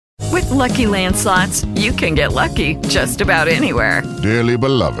Lucky Land Slots, you can get lucky just about anywhere. Dearly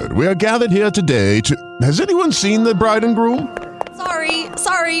beloved, we are gathered here today to... Has anyone seen the bride and groom?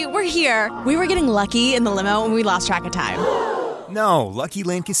 Sorry, we're here. We were getting lucky in the limo and we lost track of time. No, Lucky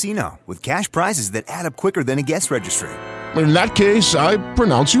Land Casino, with cash prizes that add up quicker than a guest registry. In that case, I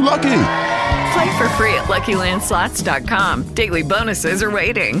pronounce you lucky. Play for free at LuckyLandSlots.com. Daily bonuses are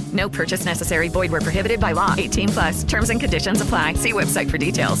waiting. No purchase necessary. Void where prohibited by law. 18+. Terms and conditions apply. See website for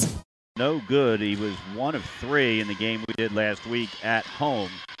details. No good. He was 1 of 3 in the game we did last week at home.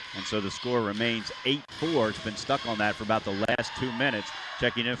 And so the score remains 8-4. It's been stuck on that for about the last 2 minutes.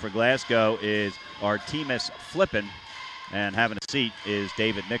 Checking in for Glasgow is Artemis Flippin. And having a seat is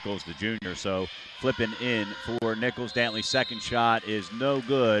David Nichols, the junior. So flipping in for Nichols. Dantley's second shot is no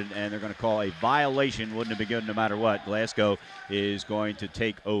good, and they're going to call a violation. Wouldn't have been good no matter what. Glasgow is going to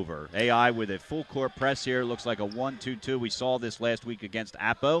take over. AI with a full court press here. Looks like a 1-2-2. We saw this last week against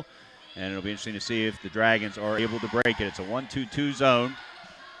Apo, and it'll be interesting to see if the Dragons are able to break it. It's a 1-2-2 zone.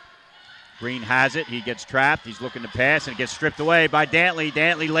 Green has it. He gets trapped. He's looking to pass, and it gets stripped away by Dantley.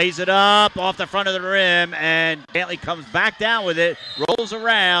 Dantley lays it up off the front of the rim, and Dantley comes back down with it, rolls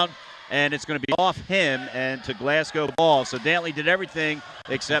around, and it's going to be off him and to Glasgow ball. So Dantley did everything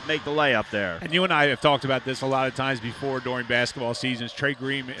except make the layup there. And you and I have talked about this a lot of times before during basketball seasons. Trey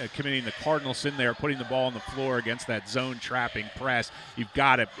Green committing the Cardinals in there, putting the ball on the floor against that zone trapping press. It's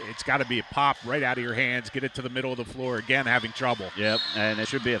got to be a pop right out of your hands, get it to the middle of the floor, again having trouble. Yep, and it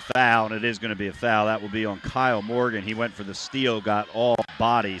should be a foul, and it is going to be a foul. That will be on Kyle Morgan. He went for the steal, got all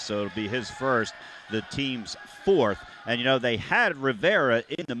body, so it'll be his first, the team's fourth. And, you know, they had Rivera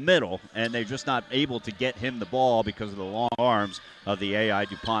in the middle, and they're just not able to get him the ball because of the long arms of the AI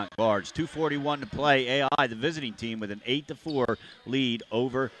DuPont guards. 2:41 to play. AI, the visiting team, with an 8-4 lead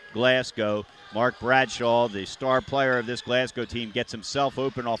over Glasgow. Mark Bradshaw, the star player of this Glasgow team, gets himself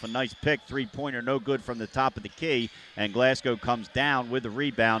open off a nice pick. Three-pointer, no good from the top of the key. And Glasgow comes down with the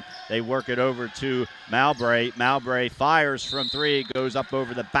rebound. They work it over to Mowbray. Mowbray fires from three, goes up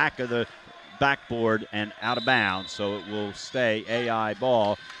over the back of the backboard and out of bounds, so it will stay AI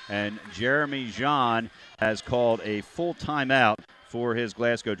ball. And Jeremy Jean has called a full timeout for his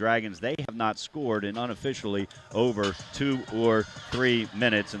Glasgow Dragons. They have not scored in unofficially over 2 or 3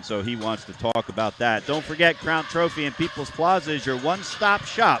 minutes, and so he wants to talk about that. Don't forget, Crown Trophy in People's Plaza is your one-stop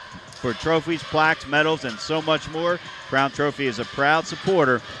shop for trophies, plaques, medals, and so much more. Crown Trophy is a proud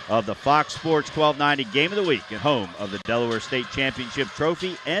supporter of the Fox Sports 1290 Game of the Week and home of the Delaware State Championship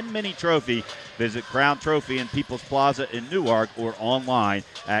Trophy and Mini Trophy. Visit Crown Trophy in People's Plaza in Newark or online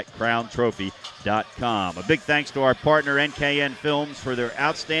at crowntrophy.com. A big thanks to our partner NKN Films for their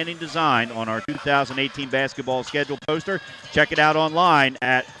outstanding design on our 2018 basketball schedule poster. Check it out online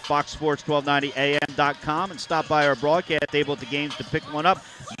at foxsports1290am.com and stop by our broadcast table at the games to pick one up.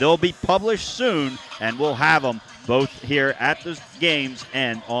 They'll be published soon, and we'll have them both here at the games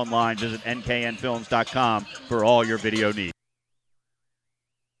and online. Visit nknfilms.com for all your video needs.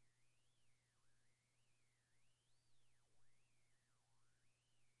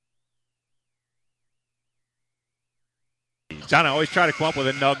 John, I always try to come up with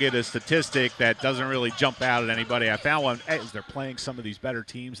a nugget, a statistic that doesn't really jump out at anybody. I found one as they're playing some of these better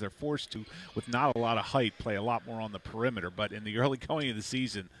teams. They're forced to, with not a lot of height, play a lot more on the perimeter. But in the early going of the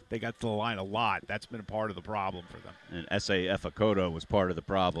season, they got to the line a lot. That's been a part of the problem for them. And S.A.F. Akoto was part of the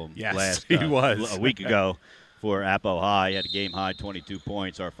problem he was. A week ago for Apo High. He had a game-high 22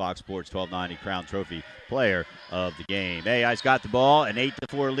 points, our Fox Sports 1290 Crown Trophy player of the game. AI's got the ball, an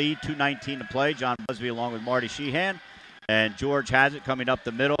 8-4 lead, 2:19 to play. John Busby along with Marty Sheehan. And George has it coming up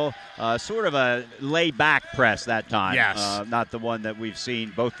the middle. Sort of a lay-back press that time. Yes. Not the one that we've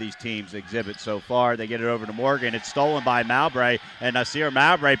seen both these teams exhibit so far. They get it over to Morgan. It's stolen by Mowbray. And Nasir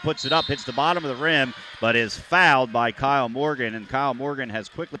Mowbray puts it up, hits the bottom of the rim, but is fouled by Kyle Morgan. And Kyle Morgan has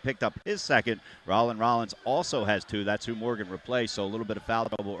quickly picked up his second. Rollins also has 2. That's who Morgan replaced. So a little bit of foul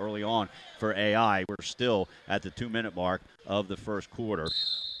trouble early on for AI. We're still at the 2-minute mark of the first quarter.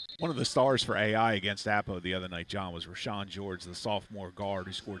 One of the stars for AI against Apo the other night, John, was Rashawn George, the sophomore guard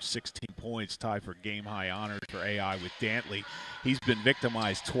who scored 16 points, tied for game-high honors for AI with Dantley. He's been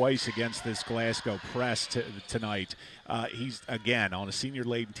victimized twice against this Glasgow press tonight. He's, again, on a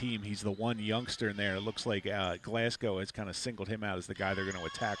senior-laden team, he's the one youngster in there. It looks like Glasgow has kind of singled him out as the guy they're going to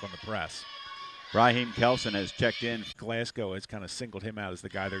attack on the press. Raheem Kelson has checked in. Glasgow has kind of singled him out as the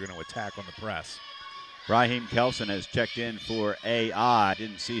guy they're going to attack on the press. Raheem Kelson has checked in for AI.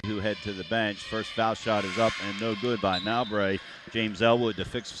 Didn't see who head to the bench. First foul shot is up and no good by Mowbray. James Elwood, the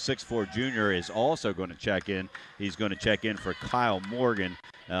 6'4 junior, is also going to check in. He's going to check in for Kyle Morgan,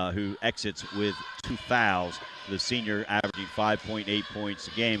 who exits with 2 fouls. The senior averaging 5.8 points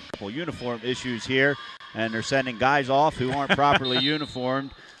a game. A couple uniform issues here, and they're sending guys off who aren't properly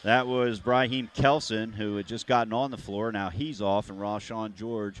uniformed. That was Raheem Kelson, who had just gotten on the floor. Now he's off, and Rashawn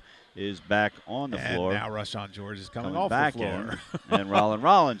George is back on the floor. And now Rashawn George is coming off back the floor. And Rollin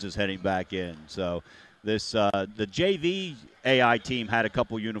Rollins is heading back in. So this the JV AI team had a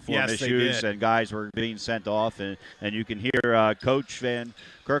couple uniform issues, and guys were being sent off. And you can hear Coach Van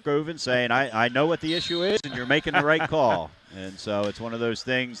Kerkhoven saying, I know what the issue is, and you're making the right call. And so it's one of those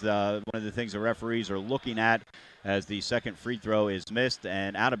things, one of the things the referees are looking at as the second free throw is missed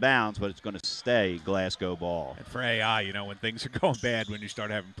and out of bounds, but it's going to stay Glasgow ball. And for AI, when things are going bad, when you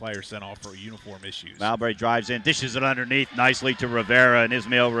start having players sent off for uniform issues. Mowbray drives in, dishes it underneath nicely to Rivera, and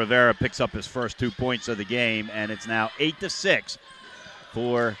Ismael Rivera picks up his first 2 points of the game, and it's now 8-6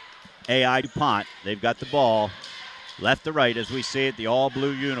 for AI DuPont. They've got the ball left to right as we see it, the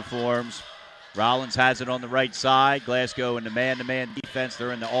all-blue uniforms. Rollins has it on the right side. Glasgow in the man-to-man defense.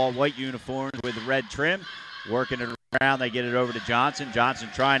 They're in the all-white uniforms with the red trim. Working it around, they get it over to Johnson. Johnson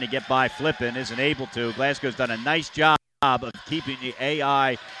trying to get by Flippin, isn't able to. Glasgow's done a nice job of keeping the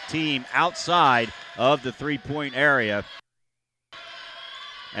AI team outside of the three-point area.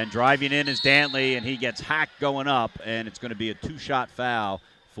 And driving in is Dantley, and he gets hacked going up, and it's going to be a 2-shot foul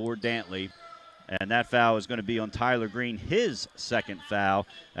for Dantley. And that foul is going to be on Tyler Green, his second foul,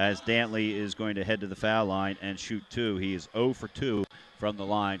 as Dantley is going to head to the foul line and shoot 2. He is 0 for 2 from the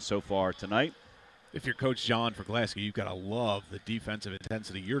line so far tonight. If you're Coach John for Glasgow, you've got to love the defensive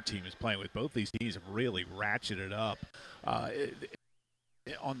intensity your team is playing with. Both these teams have really ratcheted up on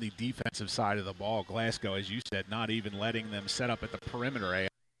the defensive side of the ball. Glasgow, as you said, not even letting them set up at the perimeter.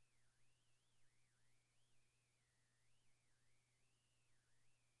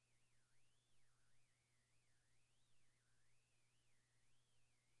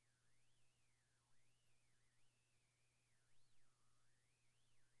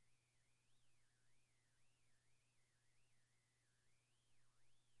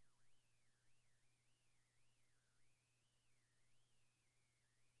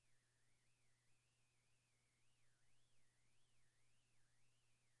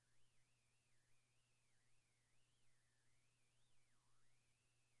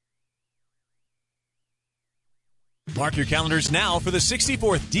 Mark your calendars now for the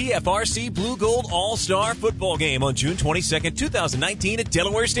 64th DFRC Blue Gold All-Star Football Game on June 22nd, 2019 at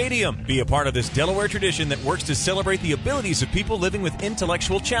Delaware Stadium. Be a part of this Delaware tradition that works to celebrate the abilities of people living with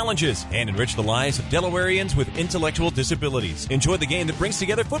intellectual challenges and enrich the lives of Delawareans with intellectual disabilities. Enjoy the game that brings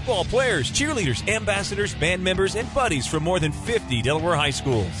together football players, cheerleaders, ambassadors, band members, and buddies from more than 50 Delaware high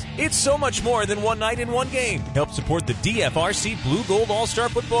schools. It's so much more than one night in one game. Help support the DFRC Blue Gold All-Star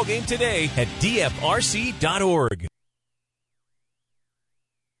Football Game today at dfrc.org.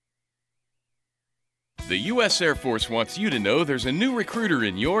 The U.S. Air Force wants you to know there's a new recruiter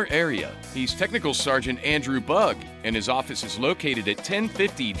in your area. He's Technical Sergeant Andrew Bugg, and his office is located at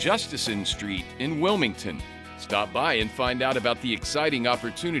 1050 Justison Street in Wilmington. Stop by and find out about the exciting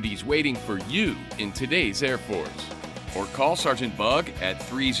opportunities waiting for you in today's Air Force. Or call Sergeant Bugg at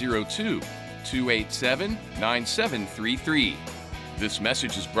 302-287-9733. This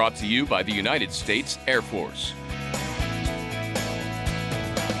message is brought to you by the United States Air Force.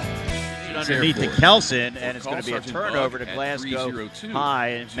 Underneath to Kelson, and it's going to be a turnover to Glasgow High,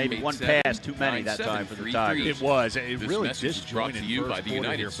 and maybe one pass too many that time for the Tigers. It was. It really disjointed first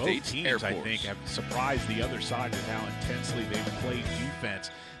quarter here. Both teams, I think, have surprised the other side with how intensely they've played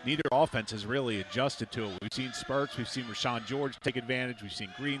defense. Neither offense has really adjusted to it. We've seen spurts. We've seen Rashawn George take advantage. We've seen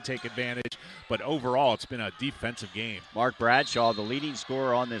Green take advantage. But overall, it's been a defensive game. Mark Bradshaw, the leading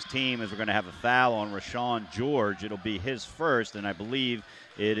scorer on this team, is we're going to have a foul on Rashawn George. It'll be his first, and I believe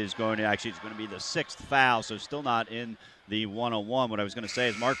it is going to it's going to be the 6th foul, so still not in the one-on-one. What I was going to say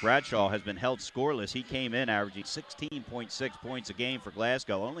is Mark Bradshaw has been held scoreless. He came in averaging 16.6 points a game for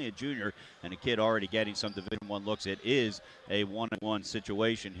Glasgow, only a junior and a kid already getting some Division I looks. It is a one-on-one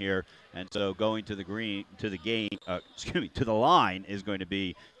situation here, and so going to the line is going to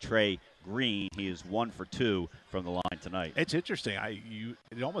be Trey Green. He is 1 for 2 from the line tonight. It's interesting.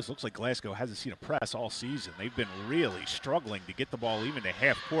 It almost looks like Glasgow hasn't seen a press all season. They've been really struggling to get the ball even to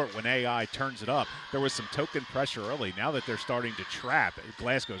half court when AI turns it up. There was some token pressure early. Now that they're starting to trap,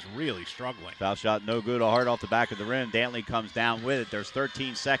 Glasgow's really struggling. Foul shot no good, hard off the back of the rim. Dantley comes down with it. There's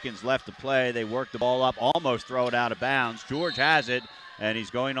 13 seconds left to play. They work the ball up, almost throw it out of bounds. George has it, and he's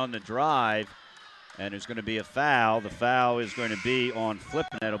going on the drive. And there's going to be a foul. The foul is going to be on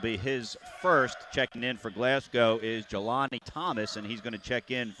Flippin. That'll be his first. Checking in for Glasgow is Jelani Thomas, and he's going to check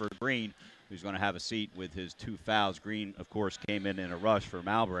in for Green, who's going to have a seat with his 2 fouls. Green, of course, came in a rush for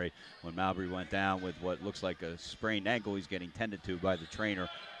Mowbray. When Mowbray went down with what looks like a sprained ankle, he's getting tended to by the trainer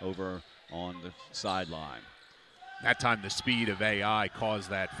over on the sideline. That time the speed of AI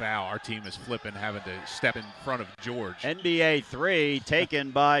caused that foul. Our team is flipping, having to step in front of George. NBA 3 taken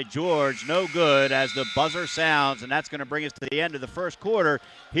by George. No good as the buzzer sounds, and that's going to bring us to the end of the first quarter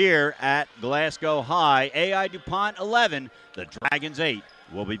here at Glasgow High. AI DuPont 11, the Dragons 8.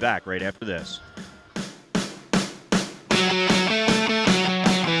 We'll be back right after this.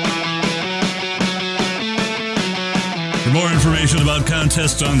 For more information about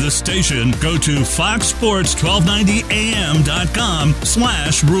contests on this station, go to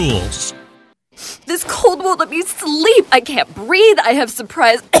foxsports1290am.com/rules. This cold won't let me sleep. I can't breathe. I have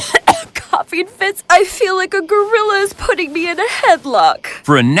surprise coughing fits. I feel like a gorilla is putting me in a headlock.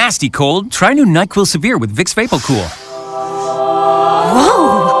 For a nasty cold, try new NyQuil Severe with Vicks VapoCool.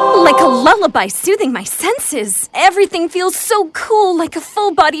 Whoa! Like a lullaby soothing my senses. Everything feels so cool, like a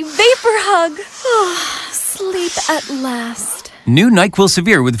full-body vapor hug. Sleep at last. New NyQuil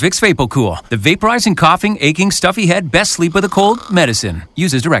Severe with Vicks VapoCool. The vaporizing, coughing, aching, stuffy head, best sleep with a cold medicine.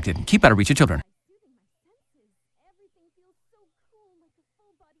 Use as directed. Keep out of reach of children.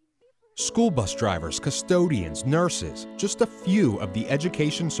 School bus drivers, custodians, nurses, just a few of the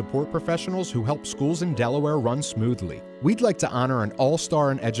education support professionals who help schools in Delaware run smoothly. We'd like to honor an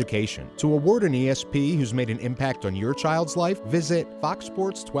all-star in education. To award an ESP who's made an impact on your child's life, visit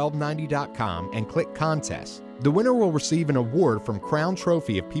foxsports1290.com and click Contests. The winner will receive an award from Crown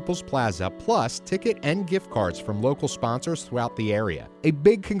Trophy of People's Plaza, plus ticket and gift cards from local sponsors throughout the area. A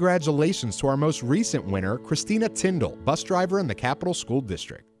big congratulations to our most recent winner, Christina Tyndall, bus driver in the Capital School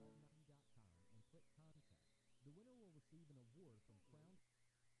District.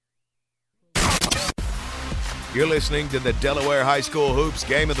 You're listening to the Delaware High School Hoops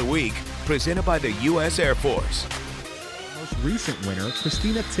Game of the Week, presented by the U.S. Air Force. Most recent winner,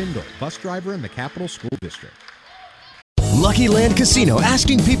 Christina Tyndall, bus driver in the Capital School District. Lucky Land Casino,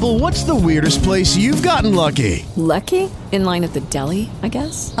 asking people, what's the weirdest place you've gotten lucky? Lucky? In line at the deli, I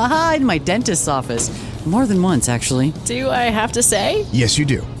guess? Aha, in my dentist's office. More than once, actually. Do I have to say? Yes, you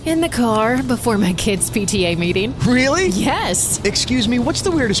do. In the car before my kids' PTA meeting. Really? Yes. Excuse me, what's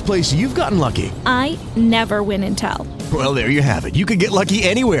the weirdest place you've gotten lucky? I never win and tell. Well, there you have it. You can get lucky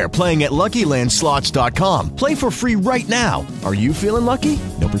anywhere, playing at LuckyLandSlots.com. Play for free right now. Are you feeling lucky?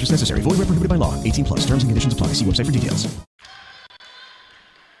 No purchase necessary. Void where prohibited by law. 18 plus. Terms and conditions apply. See website for details.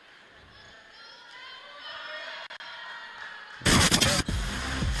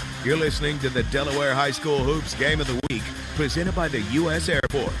 You're listening to the Delaware High School Hoops Game of the Week, presented by the U.S. Air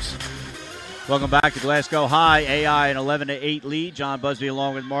Force. Welcome back to Glasgow High. AI an 11-8 lead. John Busby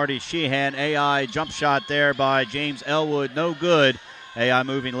along with Marty Sheehan. AI jump shot there by James Elwood. No good. AI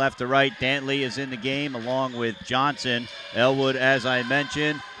moving left to right. Dantley is in the game along with Johnson. Elwood, as I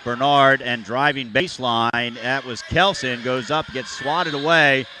mentioned. Bernard and driving baseline. That was Kelson. Goes up, gets swatted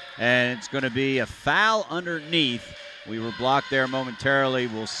away, and it's going to be a foul underneath. We were blocked there momentarily.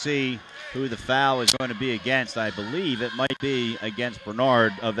 We'll see who the foul is going to be against. I believe it might be against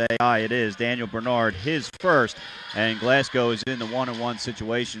Bernard of AI. It is Daniel Bernard, his first. And Glasgow is in the 1-on-1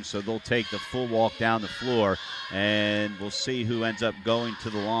 situation, so they'll take the full walk down the floor. And we'll see who ends up going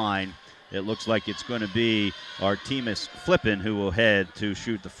to the line. It looks like it's going to be Artemis Flippin who will head to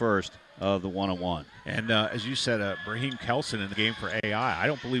shoot the first of the 1-on-1. And as you said, Brahim Kelson in the game for AI. I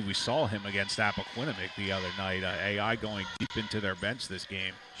don't believe we saw him against Appoquinimink the other night. AI going deep into their bench this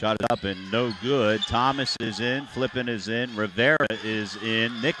game. Shot it up and no good. Thomas is in. Flippin is in. Rivera is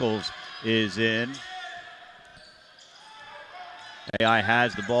in. Nichols is in. AI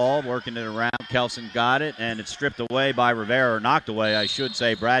has the ball, working it around. Kelson got it, and it's stripped away by Rivera, or knocked away, I should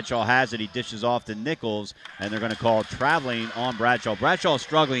say. Bradshaw has it. He dishes off to Nichols, and they're going to call traveling on Bradshaw. Bradshaw is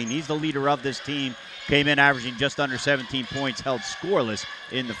struggling. He's the leader of this team. Came in averaging just under 17 points, held scoreless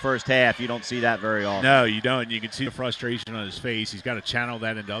in the first half. You don't see that very often. No, you don't. You can see the frustration on his face. He's got to channel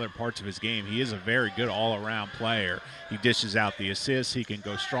that into other parts of his game. He is a very good all-around player. He dishes out the assists. He can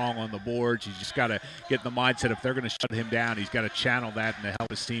go strong on the boards. You just got to get in the mindset if they're going to shut him down, he's got to channel that and to help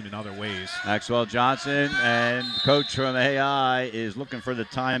his team in other ways. Maxwell Johnson and coach from AI is looking for the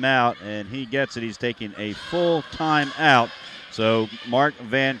timeout, and he gets it. He's taking a full timeout. So Mark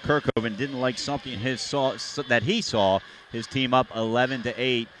Van Kerkhoven didn't like something that he saw. His team up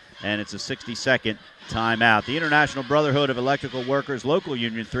 11-8. and it's a 60-second timeout. The International Brotherhood of Electrical Workers Local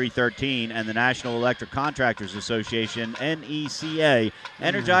Union 313 and the National Electric Contractors Association, NECA,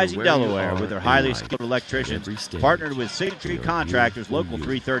 energizing Delaware with their highly skilled electricians. Partnered with Signature Contractors, Local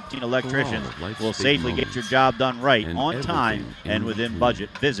 313 electricians will safely get your job done right, on time, and within budget.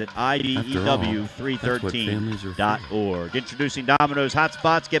 Visit IBEW313.org. Introducing Domino's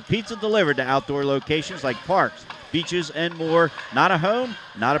Hotspots. Get pizza delivered to outdoor locations like parks, beaches, and more. Not a home?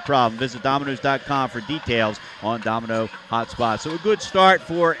 Not a problem. Visit Domino's.com for details on Domino Hotspots. So a good start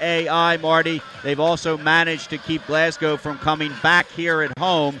for AI, Marty. They've also managed to keep Glasgow from coming back here at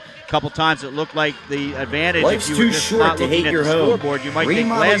home. A couple times it looked like the advantage. Life's if you too were short to hate your home. Scoreboard, you might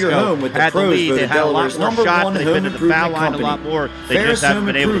Remodel think your Glasgow home with the had the pros lead. for They the had a lot Delaware's more number shots. one They've home been to the foul improvement line a company. lot more. They Ferris just haven't Home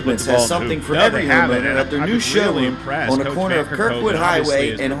been able to put Improvements the ball has in the something hoop. for No, every they haven't, homeowner at their and new I've been really showroom impressed. on the Coach corner of Van Kirkwood Kerkhove obviously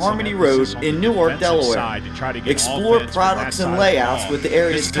Highway has and put some Harmony emphasis Road on in the Newark, defensive Delaware. side to try to get Explore offense from that products side and of the layouts ball. with the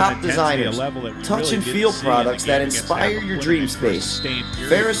area's This is an top intensity, a designers. level that we Touch really and didn't feel see in the products that game against inspire Apple your Put dream in for a space. sustained period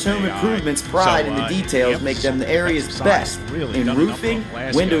Ferris with Home AI. Improvement's pride in the details the make them the area's emphasis best really in done enough roofing, on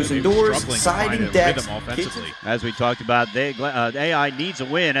Glasgow. windows They and were doors, struggling to siding, find a decks, rhythm offensively. As we talked about, AI needs a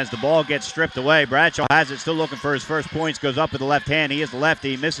win as the ball gets stripped away. Bradshaw has it, still looking for his first points, goes up with the left hand. He is the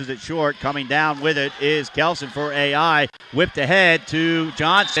lefty, misses it short. Coming down with it is Kelson for AI. Whipped ahead to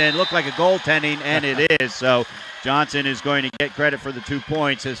Johnson. Looked like a goaltending, and it is. So Johnson is going to get credit for the 2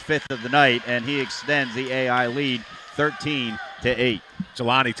 points, his fifth of the night, and he extends the AI lead 13-8.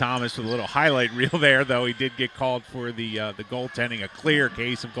 Jelani Thomas with a little highlight reel there, though he did get called for the goaltending, a clear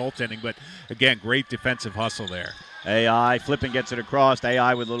case of goaltending. But, again, great defensive hustle there. AI flipping gets it across.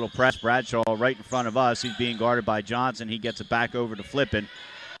 AI with a little press. Bradshaw right in front of us. He's being guarded by Johnson. He gets it back over to Flippin.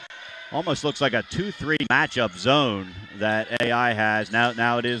 Almost looks like a 2-3 matchup zone that AI has.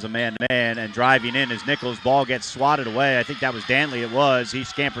 Now it is a man-to-man, and driving in is Nichols. Ball gets swatted away. I think that was Dantley. It was. He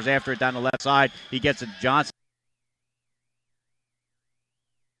scampers after it down the left side. He gets it Johnson.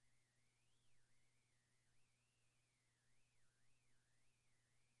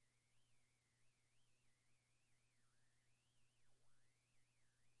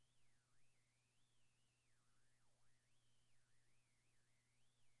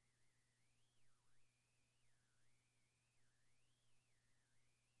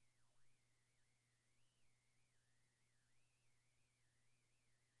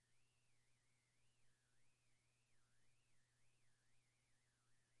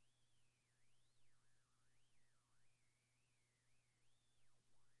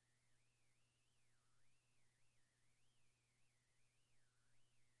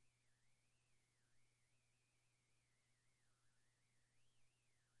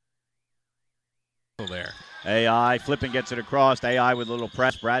 There. AI flipping gets it across. AI with a little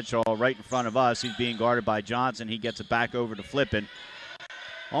press. Bradshaw right in front of us. He's being guarded by Johnson. He gets it back over to Flippin.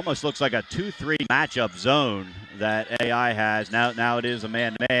 Almost looks like a 2-3 matchup zone that AI has. Now it is a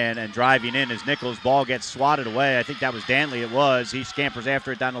man-to-man, and driving in is Nichols. Ball gets swatted away. I think that was Dantley. It was. He scampers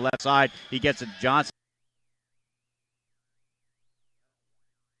after it down the left side. He gets it Johnson.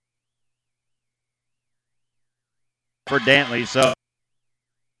 For Dantley, so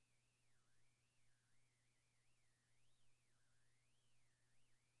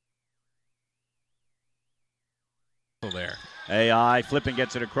there. AI flipping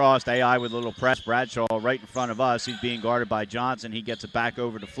gets it across. AI with a little press. Bradshaw right in front of us. He's being guarded by Johnson. He gets it back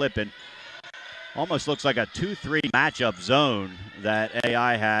over to Flippin. Almost looks like a 2-3 matchup zone that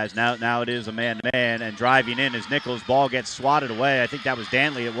AI has. Now it is a man-to-man, and driving in is Nichols. Ball gets swatted away. I think that was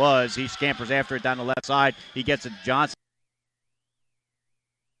Dantley. It was. He scampers after it down the left side. He gets it Johnson.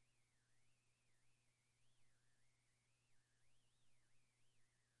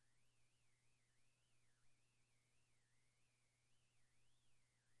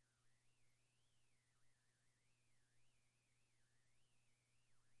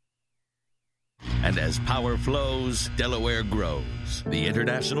 And as power flows, Delaware grows. The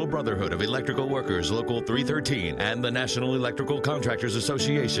International Brotherhood of Electrical Workers Local 313 and the National Electrical Contractors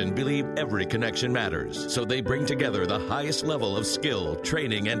Association believe every connection matters. So they bring together the highest level of skill,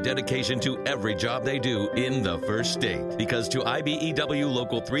 training, and dedication to every job they do in the first state. Because to IBEW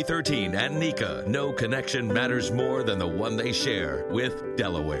Local 313 and NECA, no connection matters more than the one they share with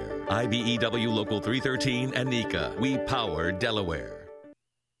Delaware. IBEW Local 313 and NECA, we power Delaware.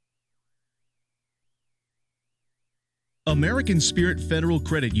 American Spirit Federal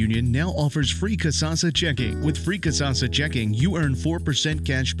Credit Union now offers free Kasasa checking. With free Kasasa checking, you earn 4%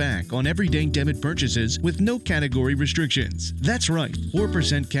 cash back on everyday debit purchases with no category restrictions. That's right,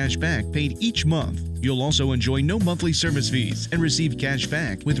 4% cash back paid each month. You'll also enjoy no monthly service fees and receive cash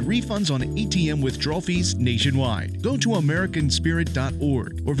back with refunds on ATM withdrawal fees nationwide. Go to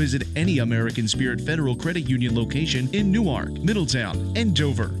AmericanSpirit.org or visit any American Spirit Federal Credit Union location in Newark, Middletown, and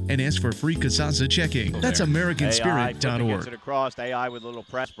Dover and ask for free Kasasa checking. That's AmericanSpirit.org. Gets it across. AI with a little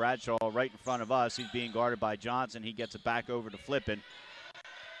press. Bradshaw right in front of us. He's being guarded by Johnson. He gets it back over to Flippin.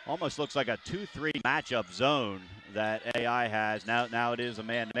 Almost looks like a 2-3 matchup zone that AI has. Now it is a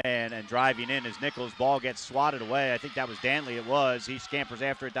man-to-man, and driving in is Nichols. Ball gets swatted away. I think that was Danley. It was. He scampers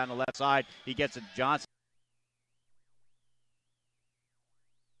after it down the left side. He gets it Johnson.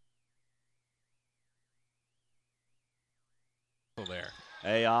 There.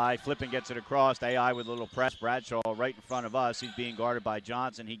 AI, Flippin gets it across. AI with a little press. Bradshaw right in front of us. He's being guarded by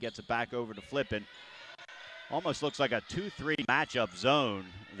Johnson. He gets it back over to Flippin. Almost looks like a 2-3 matchup zone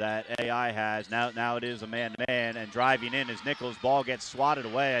that AI has. Now it is a man-to-man, and driving in is Nichols. Ball gets swatted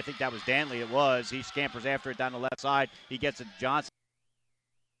away. I think that was Danley. It was. He scampers after it down the left side. He gets it Johnson.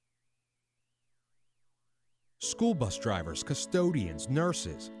 School bus drivers, custodians,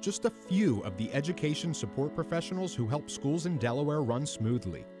 nurses, just a few of the education support professionals who help schools in Delaware run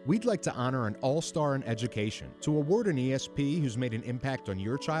smoothly. We'd like to honor an all-star in education. To award an ESP who's made an impact on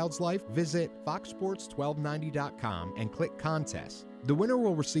your child's life, visit foxsports1290.com and click Contests. The winner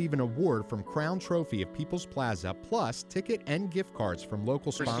will receive an award from Crown Trophy of People's Plaza, plus ticket and gift cards from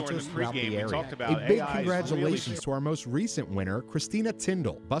local sponsors throughout the area. A big congratulations to our most recent winner, Christina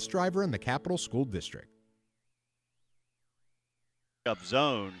Tyndall, bus driver in the Capital School District.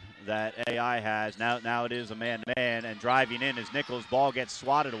 Zone that AI has. Now it is a man-to-man, and driving in is Nichols. Ball gets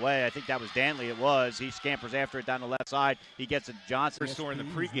swatted away. I think that was Danley. It was. He scampers after it down the left side. He gets it Johnson. In the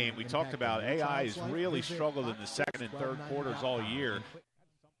pregame, we talked about AI has really struggled in the second and third quarters all year.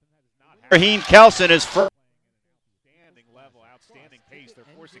 Raheem Kelson is first. Outstanding level, outstanding pace. They're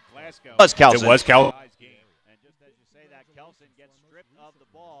forcing Glasgow. It was Kelson. It was Kelson. And just as you say that, Kelson gets stripped of the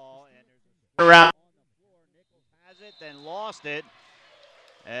ball, and around Nichols has it, then lost it.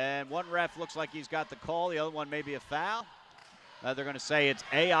 And one ref looks like he's got the call. The other one may be a foul. They're going to say it's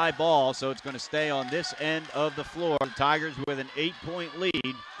AI ball, so it's going to stay on this end of the floor. The Tigers with an 8-point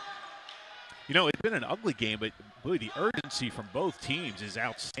lead. You know, it's been an ugly game, but boy, the urgency from both teams is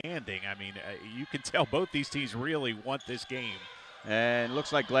outstanding. I mean, you can tell both these teams really want this game. And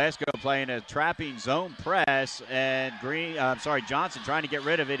looks like Glasgow playing a trapping zone press, and Johnson trying to get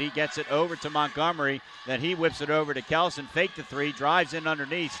rid of it. He gets it over to Montgomery. Then he whips it over to Kelson. Fake the three, drives in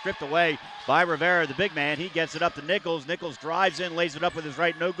underneath, stripped away by Rivera, the big man. He gets it up to Nichols. Nichols drives in, lays it up with his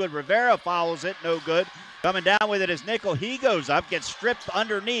right, no good. Rivera follows it, no good. Coming down with it is Nichols. He goes up, gets stripped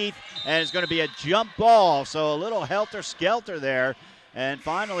underneath, and it's going to be a jump ball. So a little helter-skelter there. And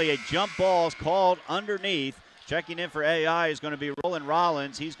finally, a jump ball is called underneath. Checking in for AI is going to be Roland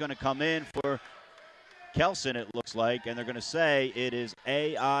Rollins. He's going to come in for Kelson, it looks like, and they're going to say it is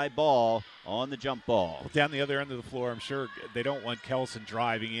AI ball on the jump ball. Down the other end of the floor, I'm sure they don't want Kelson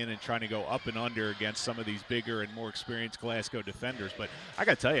driving in and trying to go up and under against some of these bigger and more experienced Glasgow defenders. But I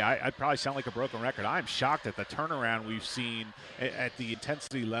got to tell you, I probably sound like a broken record. I'm shocked at the turnaround we've seen at the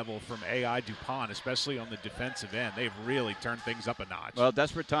intensity level from AI DuPont, especially on the defensive end. They've really turned things up a notch. Well,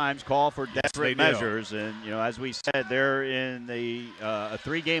 desperate times call for desperate measures. And, you know, as we said, they're in a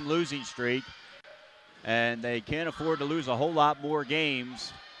 3-game losing streak. And they can't afford to lose a whole lot more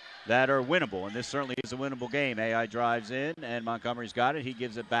games that are winnable. And this certainly is a winnable game. AI drives in, and Montgomery's got it. He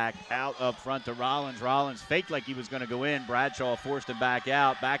gives it back out up front to Rollins. Rollins faked like he was going to go in. Bradshaw forced him back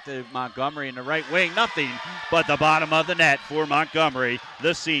out. Back to Montgomery in the right wing. Nothing but the bottom of the net for Montgomery,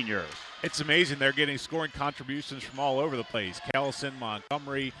 the senior. It's amazing. They're getting scoring contributions from all over the place. Kelson,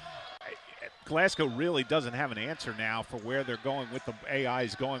 Montgomery. Glasgow really doesn't have an answer now for where they're going with the AI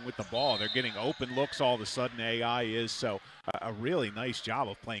is going with the ball. They're getting open looks all of a sudden, AI is. So a really nice job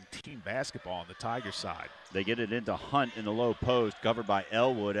of playing team basketball on the Tiger side. They get it into Hunt in the low post, covered by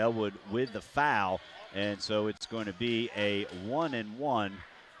Elwood. Elwood with the foul, and so it's going to be a 1-and-1,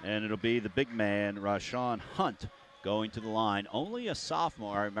 and it'll be the big man, Rashawn Hunt, going to the line. Only a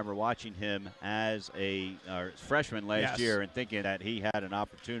sophomore. I remember watching him as a freshman last year and thinking that he had an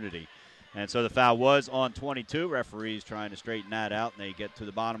opportunity. And so the foul was on 22. Referees trying to straighten that out, and they get to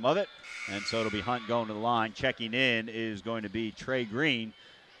the bottom of it. And so it'll be Hunt going to the line. Checking in is going to be Trey Green.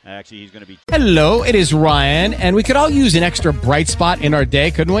 Actually, he's going to be... Hello, it is Ryan, and we could all use an extra bright spot in our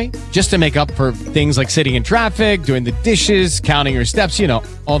day, couldn't we? Just to make up for things like sitting in traffic, doing the dishes, counting your steps, you know,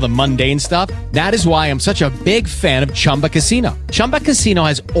 all the mundane stuff. That is why I'm such a big fan of Chumba Casino. Chumba Casino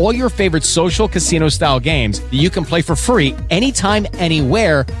has all your favorite social casino-style games that you can play for free anytime,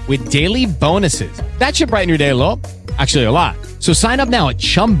 anywhere with daily bonuses. That should brighten your day a little. Actually, a lot. So sign up now at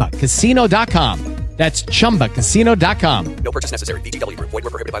ChumbaCasino.com. That's ChumbaCasino.com. No purchase necessary. VGW Group. Void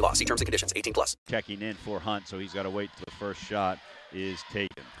where prohibited by law. See terms and conditions. 18+. Checking in for Hunt, so he's got to wait till the first shot is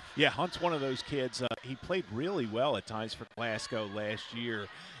taken. Yeah, Hunt's one of those kids. He played really well at times for Glasgow last year.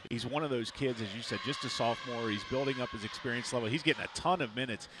 He's one of those kids, as you said, just a sophomore. He's building up his experience level. He's getting a ton of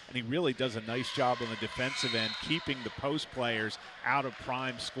minutes, and he really does a nice job on the defensive end, keeping the post players out of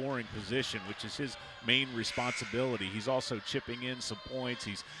prime scoring position, which is his main responsibility. He's also chipping in some points.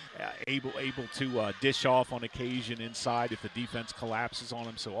 He's able to dish off on occasion inside if the defense collapses on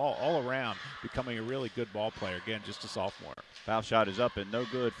him. So all around, becoming a really good ball player. Again, just a sophomore. Foul shot is up and no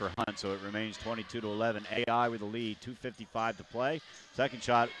good for Hunt, so it remains 22-11. AI with the lead, 2:55 to play. Second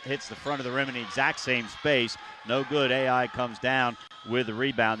shot hits the front of the rim in the exact same space. No good. AI comes down with the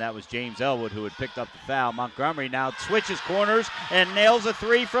rebound. That was James Elwood who had picked up the foul. Montgomery now switches corners and nails a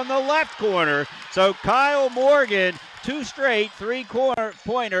three from the left corner. So Kyle Morgan, 2 straight 3-corner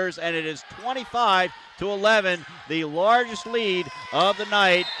pointers, and it is 25-11, the largest lead of the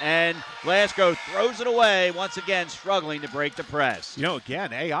night, and Glasgow throws it away, once again struggling to break the press. You know,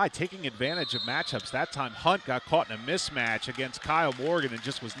 again, AI taking advantage of matchups. That time Hunt got caught in a mismatch against Kyle Morgan and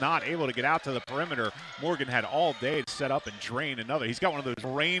just was not able to get out to the perimeter. Morgan had all day to set up and drain another. He's got one of those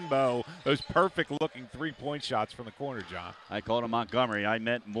rainbow, those perfect-looking three-point shots from the corner, John. I called him Montgomery. I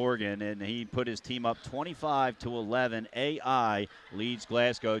meant Morgan, and he put his team up 25-11. AI leads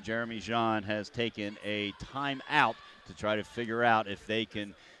Glasgow. Jeremy Jean has taken a timeout to try to figure out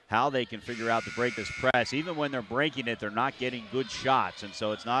how they can figure out to break this press. Even when they're breaking it, they're not getting good shots. And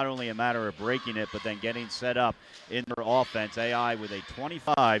so it's not only a matter of breaking it, but then getting set up in their offense. AI with a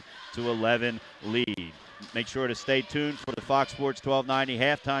 25-11 lead. Make sure to stay tuned for the Fox Sports 1290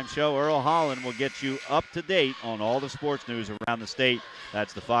 halftime show. Earl Holland will get you up to date on all the sports news around the state.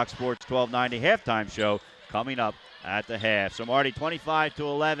 That's the Fox Sports 1290 halftime show coming up at the half. So, Marty,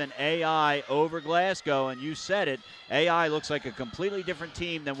 25-11, AI over Glasgow, and you said it, AI looks like a completely different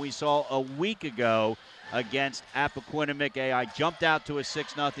team than we saw a week ago against Appoquinimink. AI jumped out to a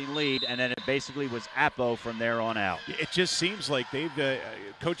 6-0 lead, and then it basically was Appo from there on out. It just seems like they've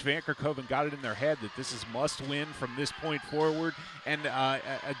Coach Van Kerkhoven got it in their head that this is must-win from this point forward. And,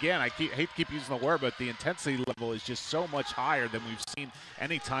 again, I hate to keep using the word, but the intensity level is just so much higher than we've seen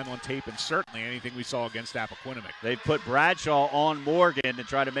any time on tape, and certainly anything we saw against Appoquinimink. They've put Bradshaw on Morgan to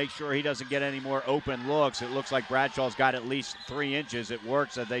try to make sure he doesn't get any more open looks. It looks like Bradshaw's got at least 3 inches. It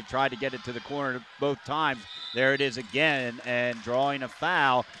works as they've tried to get it to the corner both times. There it is again, and drawing a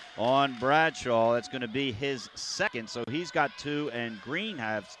foul on Bradshaw. That's going to be his second, so he's got 2, and Green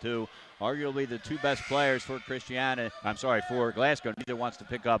has 2. Arguably the 2 best players for for Glasgow. Neither wants to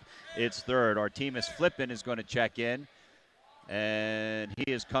pick up its third. Artemis Flippin is going to check in, and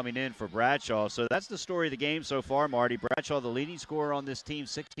he is coming in for Bradshaw. So that's the story of the game so far, Marty. Bradshaw, the leading scorer on this team,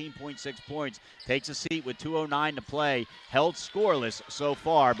 16.6 points, takes a seat with 2:09 to play, held scoreless so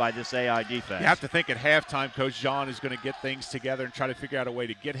far by this AI defense. You have to think at halftime, Coach Jean is going to get things together and try to figure out a way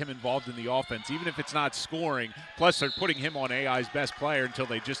to get him involved in the offense, even if it's not scoring. Plus, they're putting him on AI's best player until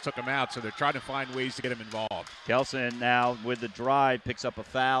they just took him out, so they're trying to find ways to get him involved. Kelson now with the drive picks up a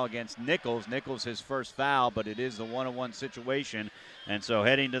foul against Nichols. Nichols his first foul, but it is the 1-on-1 situation. And so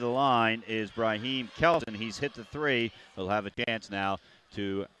heading to the line is Brahim Kelson. He's hit the 3. He'll have a chance now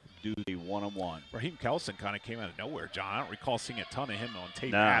to do the 1-on-1. Brahim Kelson kind of came out of nowhere, John. I don't recall seeing a ton of him on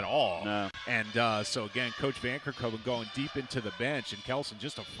tape at all. No. And so, again, Coach Van Kerkhoven going deep into the bench, and Kelson,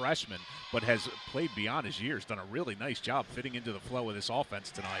 just a freshman, but has played beyond his years, done a really nice job fitting into the flow of this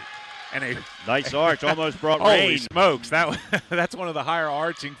offense tonight. And a nice arch, almost brought rain. Holy smokes, that's one of the higher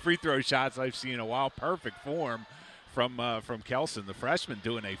arching free throw shots I've seen in a while. Perfect form from Kelson, the freshman,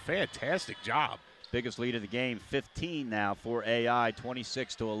 doing a fantastic job. Biggest lead of the game, 15 now for AI,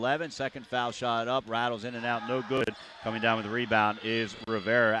 26-11. Second foul shot up, rattles in and out, no good. Coming down with the rebound is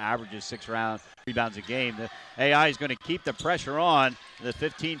Rivera, averages 6 rebounds a game. The AI is going to keep the pressure on. The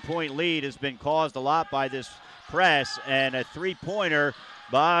 15-point lead has been caused a lot by this press, and a three-pointer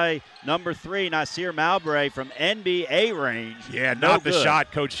by number 3, Nasir Mowbray from NBA range. Yeah, not the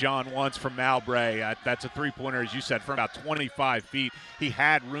shot Coach Jean wants from Mowbray. That's a three-pointer, as you said, from about 25 feet. He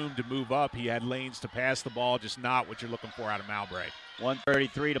had room to move up. He had lanes to pass the ball, just not what you're looking for out of Mowbray.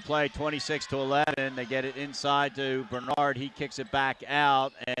 1:33 to play, 26-11. They get it inside to Bernard. He kicks it back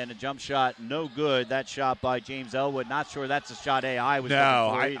out, and a jump shot, no good. That shot by James Elwood. Not sure that's a shot AI was looking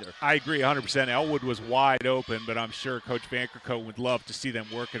for either. I agree 100%. Elwood was wide open, but I'm sure Coach Van Kerkhoven would love to see them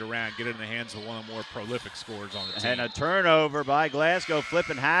work it around, get it in the hands of one of the more prolific scorers on the team. And a turnover by Glasgow.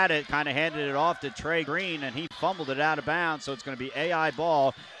 Flippin had it, kind of handed it off to Trey Green, and he fumbled it out of bounds, so it's going to be AI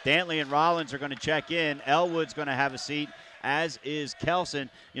ball. Dantley and Rollins are going to check in. Elwood's going to have a seat as is Kelson.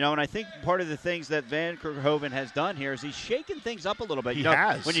 And I think part of the things that Van Kerkhoven has done here is he's shaken things up a little bit. He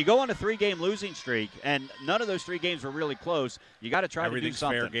has. When you go on a 3-game losing streak, and none of those 3 games were really close, you got to try to do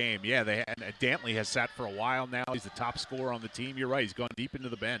something. Fair game. Yeah, and Dantley has sat for a while now. He's the top scorer on the team. You're right. He's gone deep into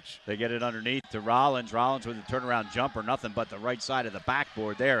the bench. They get it underneath to Rollins. Rollins with a turnaround jumper, nothing but the right side of the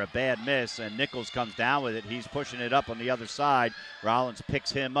backboard there. A bad miss, and Nichols comes down with it. He's pushing it up on the other side. Rollins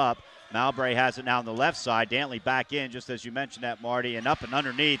picks him up. Mowbray has it now on the left side. Dantley back in, just as you mentioned that, Marty, and up and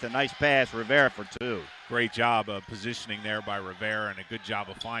underneath. A nice pass, Rivera for 2. Great job of positioning there by Rivera and a good job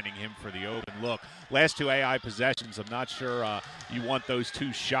of finding him for the open look. Last 2 AI possessions, I'm not sure you want those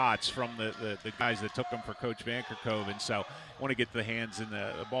 2 shots from the guys that took them for Coach Van Kerkhoven. So want to get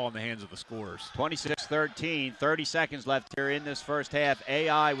the ball in the hands of the scorers. 26-13, 30 seconds left here in this first half.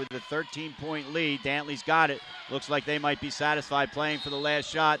 AI with the 13-point lead. Dantley's got it. Looks like they might be satisfied playing for the last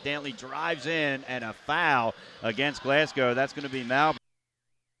shot. Dantley drives in, and a foul against Glasgow. That's going to be Mowbray.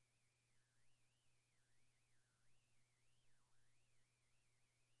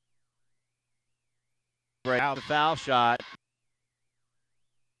 Out the foul shot.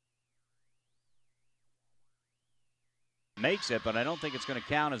 Makes it, but I don't think it's going to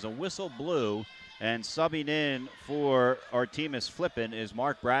count as a whistle blew. And subbing in for Artemis Flippin is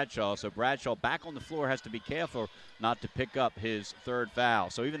Mark Bradshaw. So Bradshaw back on the floor has to be careful not to pick up his 3rd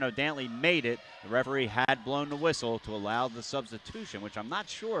foul. So even though Dantley made it, the referee had blown the whistle to allow the substitution, which I'm not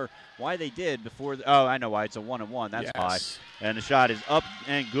sure why they did before. I know why. It's a 1-and-1. That's high. And the shot is up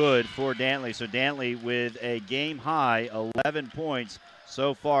and good for Dantley. So Dantley with a game-high 11 points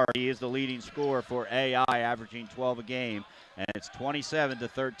so far. He is the leading scorer for AI, averaging 12 a game. And it's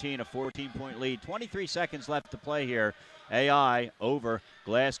 27-13, a 14-point lead. 23 seconds left to play here. AI over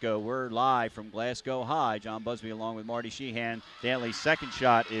Glasgow. We're live from Glasgow High. John Busby along with Marty Sheehan. Dantley's second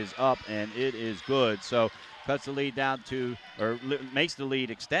shot is up, and it is good. So cuts the lead down to, or makes the lead,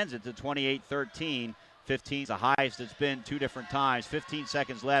 extends it to 28-13. 15 is the highest it's been 2 different times. 15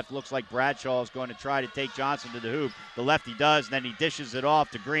 seconds left. Looks like Bradshaw is going to try to take Johnson to the hoop. The lefty does, and then he dishes it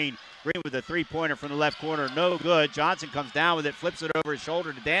off to Green. Green with a 3-pointer from the left corner. No good. Johnson comes down with it, flips it over his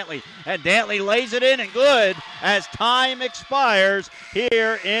shoulder to Dantley, and Dantley lays it in and good as time expires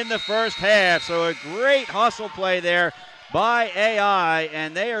here in the first half. So a great hustle play there by AI,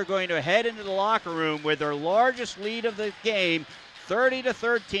 and they are going to head into the locker room with their largest lead of the game,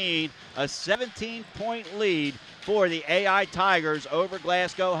 30-13, a 17-point lead for the AI Tigers over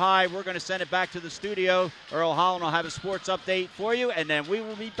Glasgow High. We're going to send it back to the studio. Earl Holland will have a sports update for you, and then we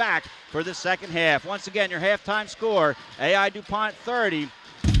will be back for the second half. Once again, your halftime score, AI DuPont 30,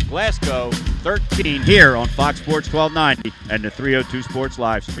 Glasgow 13, here on Fox Sports 1290 and the 302 Sports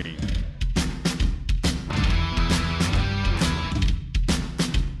live stream.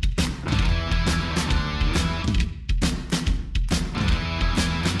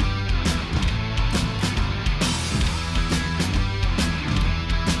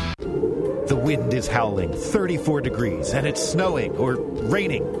 The wind is howling 34 degrees, and it's snowing or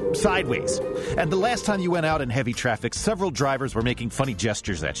raining sideways. And the last time you went out in heavy traffic, several drivers were making funny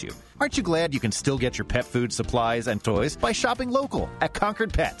gestures at you. Aren't you glad you can still get your pet food, supplies, and toys by shopping local at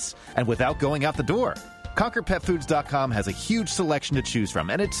Concord Pets and without going out the door? ConcordPetFoods.com has a huge selection to choose from,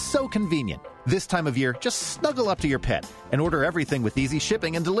 and it's so convenient. This time of year, just snuggle up to your pet and order everything with easy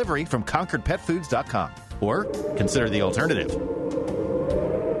shipping and delivery from ConcordPetFoods.com. Or consider the alternative.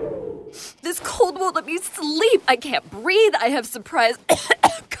 This cold won't let me sleep. I can't breathe. I have surprise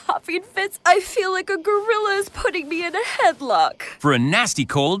coughing fits. I feel like a gorilla is putting me in a headlock. For a nasty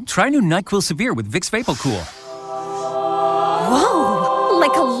cold, try new NyQuil Severe with Vicks VapoCool. Whoa!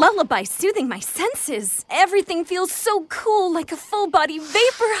 Like a lullaby soothing my senses. Everything feels so cool, like a full-body vapor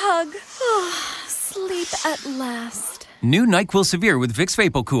hug. Sleep at last. New NyQuil Severe with Vicks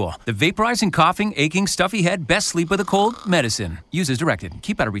VapoCool. The vaporizing, coughing, aching, stuffy head, best sleep with a cold medicine. Use as directed.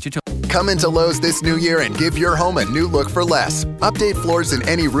 Keep out of reach of children. Come into Lowe's this new year and give your home a new look for less. Update floors in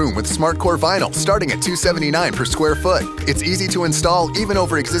any room with SmartCore vinyl starting at $279 per square foot. It's easy to install even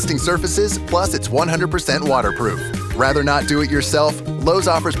over existing surfaces, plus it's 100% waterproof. Rather not do it yourself? Lowe's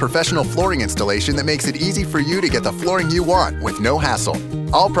offers professional flooring installation that makes it easy for you to get the flooring you want with no hassle.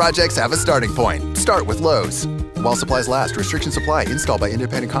 All projects have a starting point. Start with Lowe's. While supplies last, restrictions apply. Installed by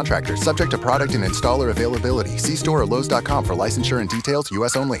independent contractors. Subject to product and installer availability. See store or Lowe's.com for licensure and details.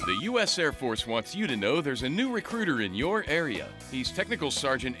 U.S. only. The U.S. Air Force wants you to know there's a new recruiter in your area. He's Technical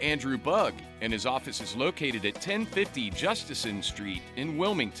Sergeant Andrew Bugg, and his office is located at 1050 Justison Street in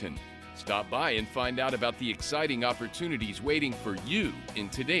Wilmington. Stop by and find out about the exciting opportunities waiting for you in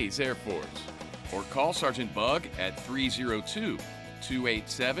today's Air Force. Or call Sergeant Bugg at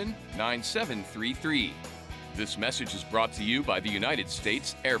 302-287-9733. This message is brought to you by the United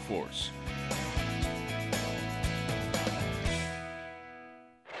States Air Force.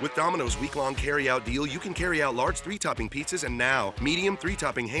 With Domino's week-long carry-out deal, you can carry out large 3-topping pizzas and now medium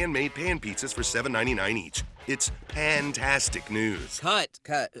 3-topping handmade pan pizzas for $7.99 each. It's fantastic news. Cut.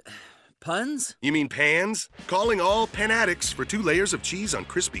 Puns? You mean pans? Calling all pan addicts for 2 layers of cheese on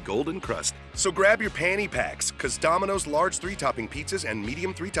crispy golden crust. So grab your panty packs, because Domino's large 3-topping pizzas and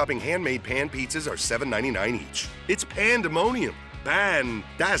medium 3-topping handmade pan pizzas are $7.99 each. It's pandemonium.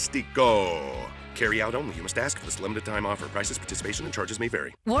 Fantastico. Carry out only. You must ask for this limited time offer. Prices, participation, and charges may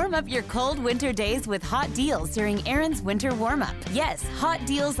vary. Warm up your cold winter days with hot deals during Aaron's Winter Warm-Up. Yes, hot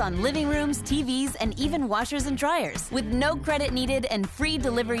deals on living rooms, TVs, and even washers and dryers with no credit needed and free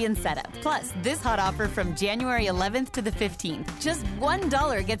delivery and setup. Plus, this hot offer from January 11th to the 15th. Just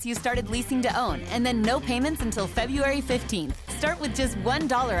 $1 gets you started leasing to own, and then no payments until February 15th. Start with just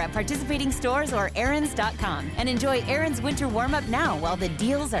 $1 at participating stores or Aaron's.com and enjoy Aaron's Winter Warm-Up now while the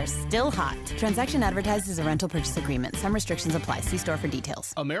deals are still hot. Transaction advertised as a rental purchase agreement. Some restrictions apply. See store for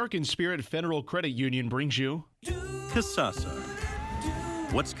details. American Spirit Federal Credit Union brings you Kasasa.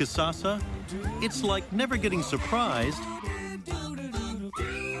 What's Kasasa? It's like never getting surprised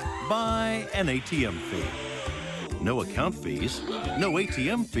by an ATM fee. No account fees, no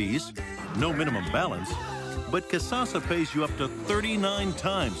ATM fees, no minimum balance, but Kasasa pays you up to 39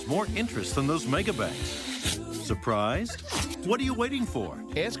 times more interest than those mega banks. Surprised? What are you waiting for?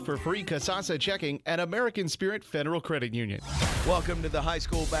 Ask for free Kasasa checking at American Spirit Federal Credit Union. Welcome to the high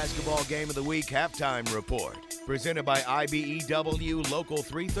school basketball game of the week halftime report, presented by IBEW Local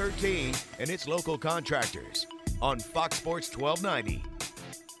 313 and its local contractors on Fox Sports 1290.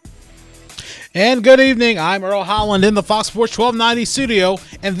 And good evening, I'm Earl Holland in the Fox Sports 1290 studio,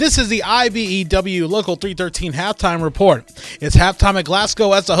 and this is the IBEW Local 313 halftime report. It's halftime at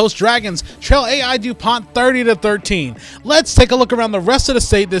Glasgow as the host Dragons trail AI DuPont 30-13. Let's take a look around the rest of the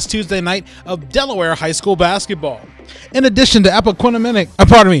state this Tuesday night of Delaware high school basketball. In addition to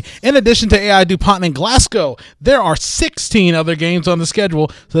in addition to AI DuPont in Glasgow, there are 16 other games on the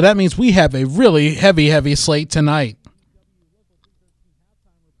schedule, so that means we have a really heavy slate tonight.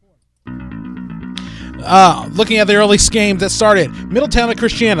 Looking at the early games that started, Middletown at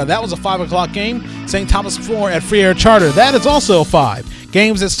Christiana, that was a 5 o'clock game. St. Thomas More at Free Air Charter, that is also 5.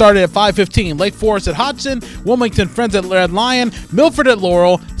 Games that started at 5:15, Lake Forest at Hodgson, Wilmington Friends at Red Lion, Milford at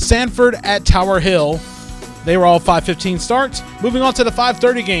Laurel, Sanford at Tower Hill. They were all 5:15 starts. Moving on to the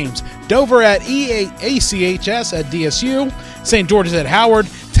 5:30 games, Dover at ACHS at DSU, St. George's at Howard,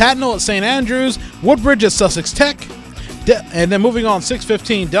 Tatnall at St. Andrews, Woodbridge at Sussex Tech. And then moving on,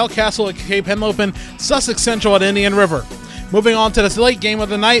 6:15, Del Castle at Cape Henlopen, Sussex Central at Indian River. Moving on to the late game of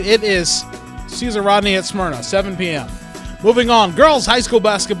the night, it is Caesar Rodney at Smyrna, 7 p.m. Moving on, girls high school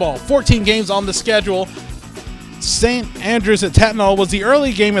basketball, 14 games on the schedule. St. Andrews at Tatnall was the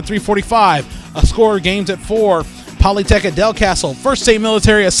early game at 3:45. A score games at 4. Polytech at Del Castle, First State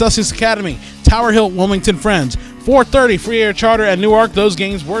Military at Sussex Academy, Tower Hill, Wilmington Friends. 4:30, Free Air Charter at Newark. Those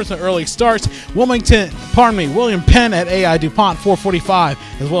games were the early starts. William Penn at AI DuPont, 4:45,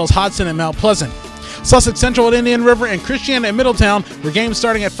 as well as Hodgson at Mount Pleasant. Sussex Central at Indian River and Christiana at Middletown were games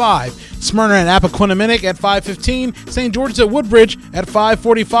starting at 5. Smyrna and Appoquiniminic at 5:15. St. George's at Woodbridge at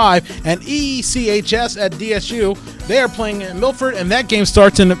 5:45. And ECHS at DSU, they are playing at Milford, and that game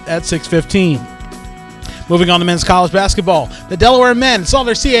starts at 6:15. Moving on to men's college basketball, the Delaware men saw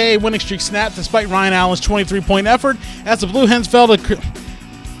their CAA winning streak snap despite Ryan Allen's 23-point effort as the Blue Hens fell to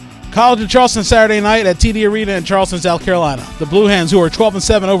College of Charleston Saturday night at TD Arena in Charleston, South Carolina. The Blue Hens, who are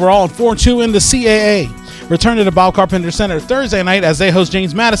 12-7 overall and 4-2 in the CAA, return to the Bob Carpenter Center Thursday night as they host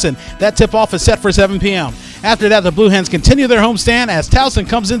James Madison. That tip-off is set for 7 p.m. After that, the Blue Hens continue their homestand as Towson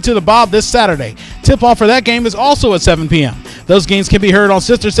comes into the Bob this Saturday. Tip-off for that game is also at 7 p.m. Those games can be heard on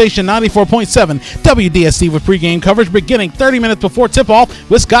sister station 94.7 WDSC with pregame coverage beginning 30 minutes before tip-off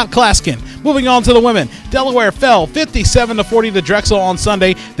with Scott Klaskin. Moving on to the women, Delaware fell 57-40 to Drexel on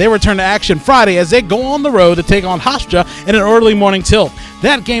Sunday. They return to action Friday as they go on the road to take on Hofstra in an early morning tilt.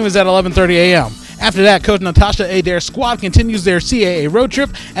 That game is at 11:30 a.m. After that, Coach Natasha Adair's squad continues their CAA road trip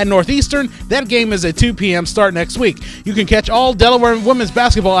at Northeastern. That game is at 2 p.m. start next week. You can catch all Delaware women's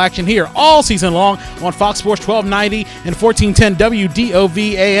basketball action here all season long on Fox Sports 1290 and 1410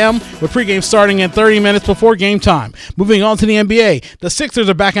 WDOV AM with pregame starting in 30 minutes before game time. Moving on to the NBA, the Sixers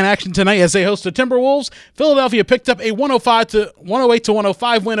are back in action tonight as they host the Timberwolves. Philadelphia picked up a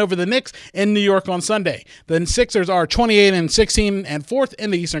 108-105 win over the Knicks in New York on Sunday. The Sixers are 28-16 and 4th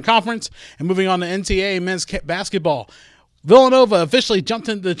in the Eastern Conference. And moving on to NCAA men's basketball, Villanova officially jumped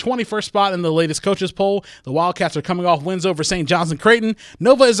into the 21st spot in the latest coaches poll. The Wildcats are coming off wins over St. John's and Creighton.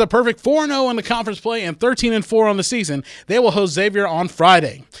 Nova is a perfect 4-0 in the conference play and 13-4 on the season. They will host Xavier on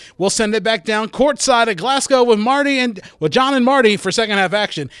Friday. We'll send it back down courtside at Glasgow with John and Marty for second half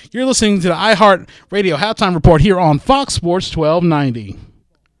action. You're listening to the iHeart Radio Halftime Report here on Fox Sports 1290.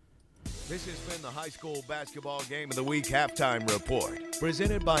 This has been the High School Basketball Game of the Week Halftime Report,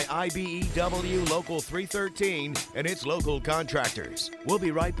 presented by IBEW Local 313 and its local contractors. We'll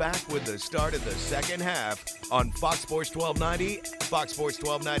be right back with the start of the second half on Fox Sports 1290,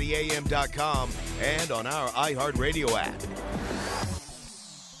 foxsports1290am.com, and on our iHeartRadio app.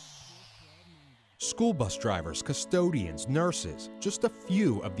 School bus drivers, custodians, nurses, just a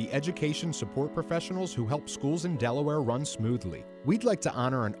few of the education support professionals who help schools in Delaware run smoothly. We'd like to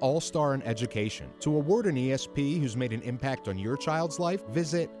honor an all-star in education. To award an ESP who's made an impact on your child's life,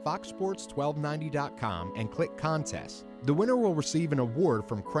 visit foxsports1290.com and click Contest. The winner will receive an award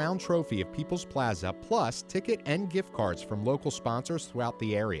from Crown Trophy of People's Plaza, plus ticket and gift cards from local sponsors throughout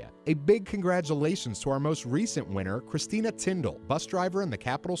the area. A big congratulations to our most recent winner, Christina Tyndall, bus driver in the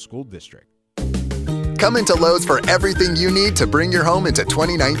Capital School District. Come into Lowe's for everything you need to bring your home into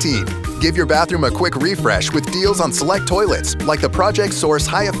 2019. Give your bathroom a quick refresh with deals on select toilets, like the Project Source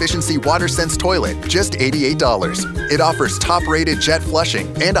High Efficiency Water Sense Toilet, just $88. It offers top-rated jet flushing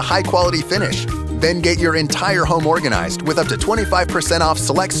and a high-quality finish. Then get your entire home organized with up to 25% off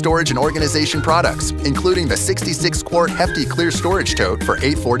select storage and organization products, including the 66-quart hefty clear storage tote for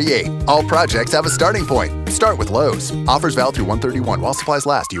 $848. All projects have a starting point. Start with Lowe's. Offers valid through 1/31 while supplies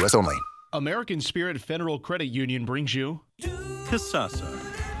last. U.S. only. American Spirit Federal Credit Union brings you Kasasa.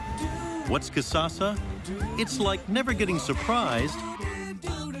 What's Kasasa? It's like never getting surprised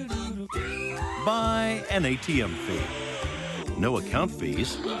by an ATM fee. No account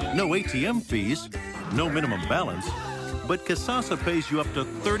fees, no ATM fees, no minimum balance, but Kasasa pays you up to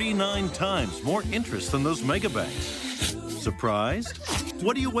 39 times more interest than those mega banks. Surprised?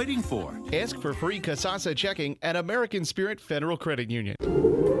 What are you waiting for? Ask for free Kasasa checking at American Spirit Federal Credit Union.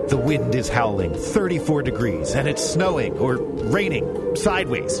 The wind is howling 34 degrees, and it's snowing or raining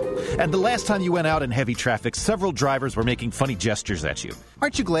sideways. And the last time you went out in heavy traffic, several drivers were making funny gestures at you.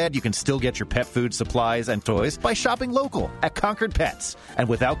 Aren't you glad you can still get your pet food, supplies, and toys by shopping local at Concord Pets and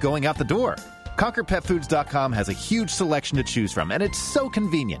without going out the door? ConcordPetFoods.com has a huge selection to choose from, and it's so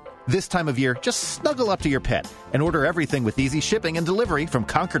convenient. This time of year, just snuggle up to your pet and order everything with easy shipping and delivery from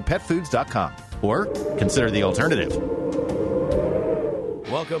ConcordPetFoods.com. Or consider the alternative.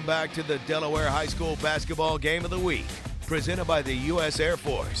 Welcome back to the Delaware High School Basketball Game of the Week, presented by the U.S. Air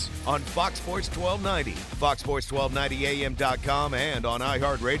Force on Fox Sports 1290, foxsports1290am.com, and on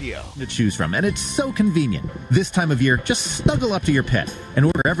iHeartRadio. To choose from, and it's so convenient. This time of year, just snuggle up to your pet and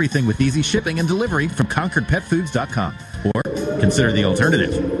order everything with easy shipping and delivery from ConcordPetFoods.com. Or consider the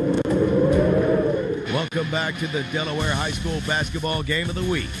alternative. Welcome back to the Delaware High School Basketball Game of the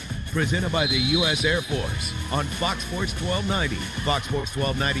Week, presented by the U.S. Air Force on Fox Sports 1290,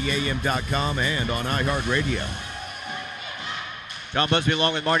 foxsports1290am.com, and on iHeartRadio. John Busby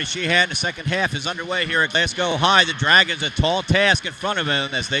along with Marty Sheehan. The second half is underway here at Glasgow High. The Dragons, a tall task in front of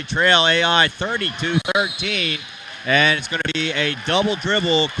them as they trail AI 32-13. And it's going to be a double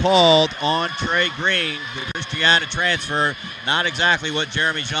dribble called on Trey Green, the Christiana transfer. Not exactly what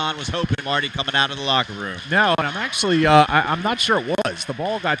Jeremy Jean was hoping, Marty, coming out of the locker room. No, and I'm actually, I'm not sure it was. The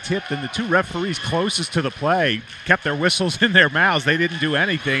ball got tipped, and the two referees closest to the play kept their whistles in their mouths. They didn't do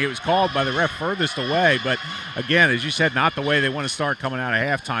anything. It was called by the ref furthest away. But, again, as you said, not the way they want to start coming out of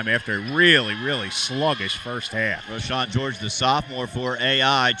halftime after a really, really sluggish first half. Roshan George, the sophomore for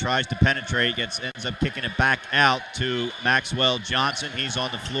AI, tries to penetrate, ends up kicking it back out to Maxwell Johnson. He's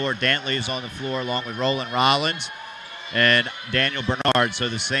on the floor. Dantley is on the floor along with Roland Rollins and Daniel Bernard. So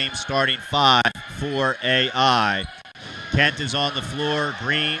the same starting five for AI. Kent is on the floor.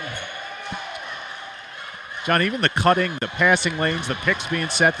 Green. John, even the cutting, the passing lanes, the picks being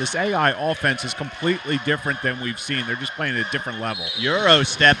set, this AI offense is completely different than we've seen. They're just playing at a different level. Euro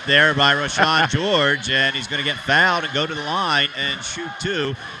step there by Roshan George, and he's going to get fouled and go to the line and shoot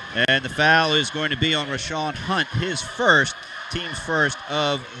two. And the foul is going to be on Rashawn Hunt, his first, team's first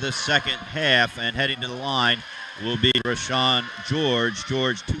of the second half. And heading to the line will be Rashawn George.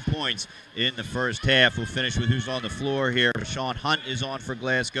 George, 2 points in the first half. We'll finish with who's on the floor here. Rashawn Hunt is on for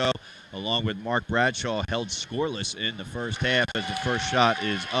Glasgow, along with Mark Bradshaw, held scoreless in the first half as the first shot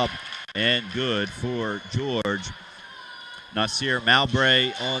is up and good for George. Nasir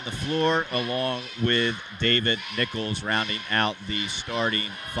Mowbray on the floor, along with David Nichols, rounding out the starting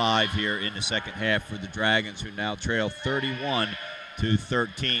five here in the second half for the Dragons, who now trail 31-13 to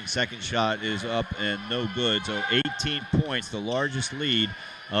 13. Second shot is up and no good. So 18 points, the largest lead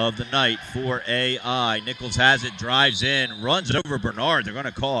of the night for AI. Nichols has it, drives in, runs over Bernard. They're going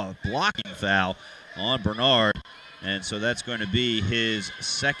to call a blocking foul on Bernard. And so that's going to be his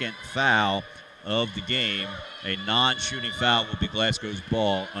second foul of the game. A non-shooting foul will be Glasgow's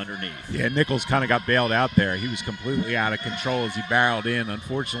ball underneath. Yeah, Nichols kind of got bailed out there. He was completely out of control as he barreled in.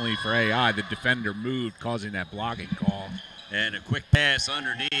 Unfortunately for AI, the defender moved, causing that blocking call. And a quick pass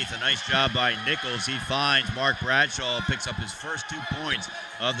underneath. A nice job by Nichols. He finds Mark Bradshaw, picks up his first 2 points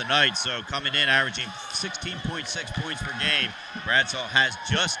of the night. So coming in, averaging 16.6 points per game. Bradshaw has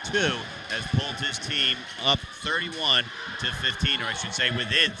just 2, has pulled his team up 31 to 15, or I should say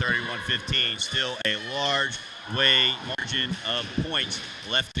within 31-15. Still a large margin of points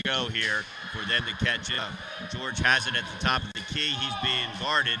left to go here for them to catch up. George has it at the top of the key. He's being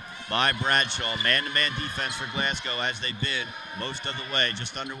guarded by Bradshaw. Man-to-man defense for Glasgow as they've been most of the way.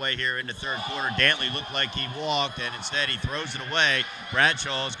 Just underway here in the third quarter. Dantley looked like he walked, and instead he throws it away.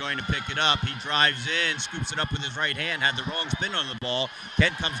 Bradshaw is going to pick it up. He drives in, scoops it up with his right hand, had the wrong spin on the ball.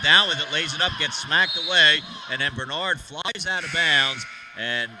 Kent comes down with it, lays it up, gets smacked away, and then Bernard flies out of bounds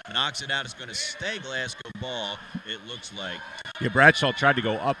and knocks it out. It's going to stay Glasgow ball, it looks like. Yeah, Bradshaw tried to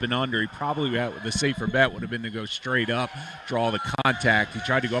go up and under. He probably the safer bet would have been to go straight up, draw the contact. He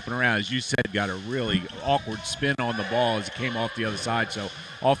tried to go up and around. As you said, got a really awkward spin on the ball as it came off the other side. So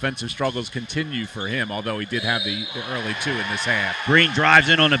offensive struggles continue for him, although he did have the early 2 in this half. Green drives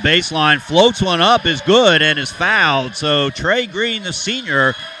in on the baseline, floats one up, is good, and is fouled. So Trey Green, the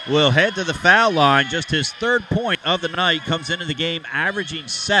senior, will head to the foul line. Just his 3rd point of the night, comes into the game averaging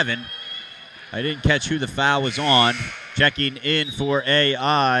 7. I didn't catch who the foul was on. Checking in for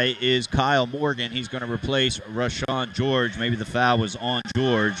AI is Kyle Morgan. He's going to replace Rashawn George. Maybe the foul was on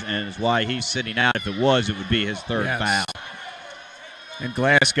George, and is why he's sitting out. If it was, it would be his 3rd foul. And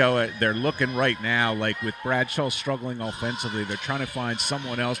Glasgow, they're looking right now like with Bradshaw struggling offensively, they're trying to find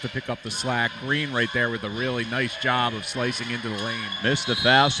someone else to pick up the slack. Green right there with a really nice job of slicing into the lane. Missed the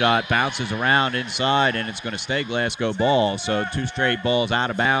foul shot, bounces around inside, and it's going to stay Glasgow ball. So 2 straight balls out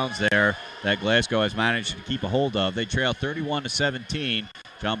of bounds there that Glasgow has managed to keep a hold of. They trail 31-17.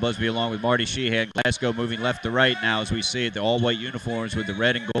 John Busby along with Marty Sheehan. Glasgow moving left to right now as we see it. The all-white uniforms with the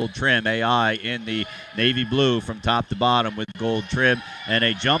red and gold trim. AI in the navy blue from top to bottom with gold trim. And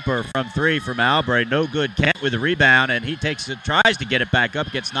a jumper from 3 from Albury. No good. Kent with the rebound, and he tries to get it back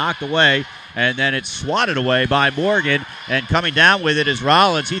up, gets knocked away, and then it's swatted away by Morgan. And coming down with it is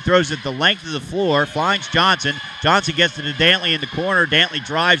Rollins. He throws it the length of the floor, finds Johnson. Johnson gets it to Dantley in the corner. Dantley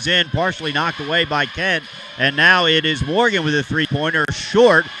drives in, partially knocked away by Kent. And now it is Morgan with a 3-pointer,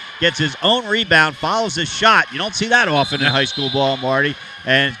 short, gets his own rebound, follows his shot. You don't see that often in high school ball, Marty.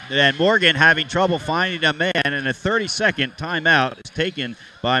 And Morgan having trouble finding a man, and a 30-second timeout is taken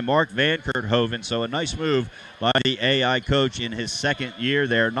by Mark Van Kerthoven. So a nice move by the AI coach in his 2nd year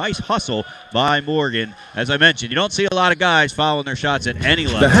there. Nice hustle by Morgan. As I mentioned, you don't see a lot of guys following their shots at any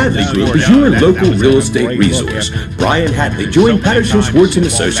level. The Hadley Group is your local real estate resource. Brian Hadley joined Patterson Schwartz &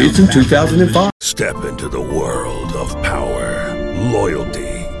 Associates in 2005. Step into the world of power, loyalty,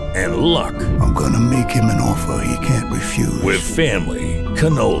 and luck. I'm gonna make him an offer he can't refuse. With family,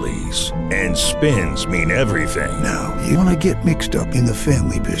 cannolis, and spins mean everything. Now, you wanna get mixed up in the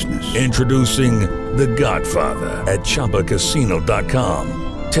family business. Introducing The Godfather at ChumbaCasino.com.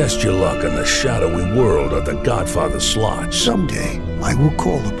 Test your luck in the shadowy world of The Godfather slot. Someday, I will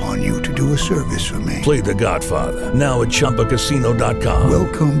call upon you to do a service for me. Play The Godfather, now at ChumbaCasino.com.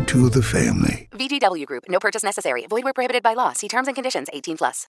 Welcome to the family. VGW Group. No purchase necessary. Void where prohibited by law. See terms and conditions. 18+.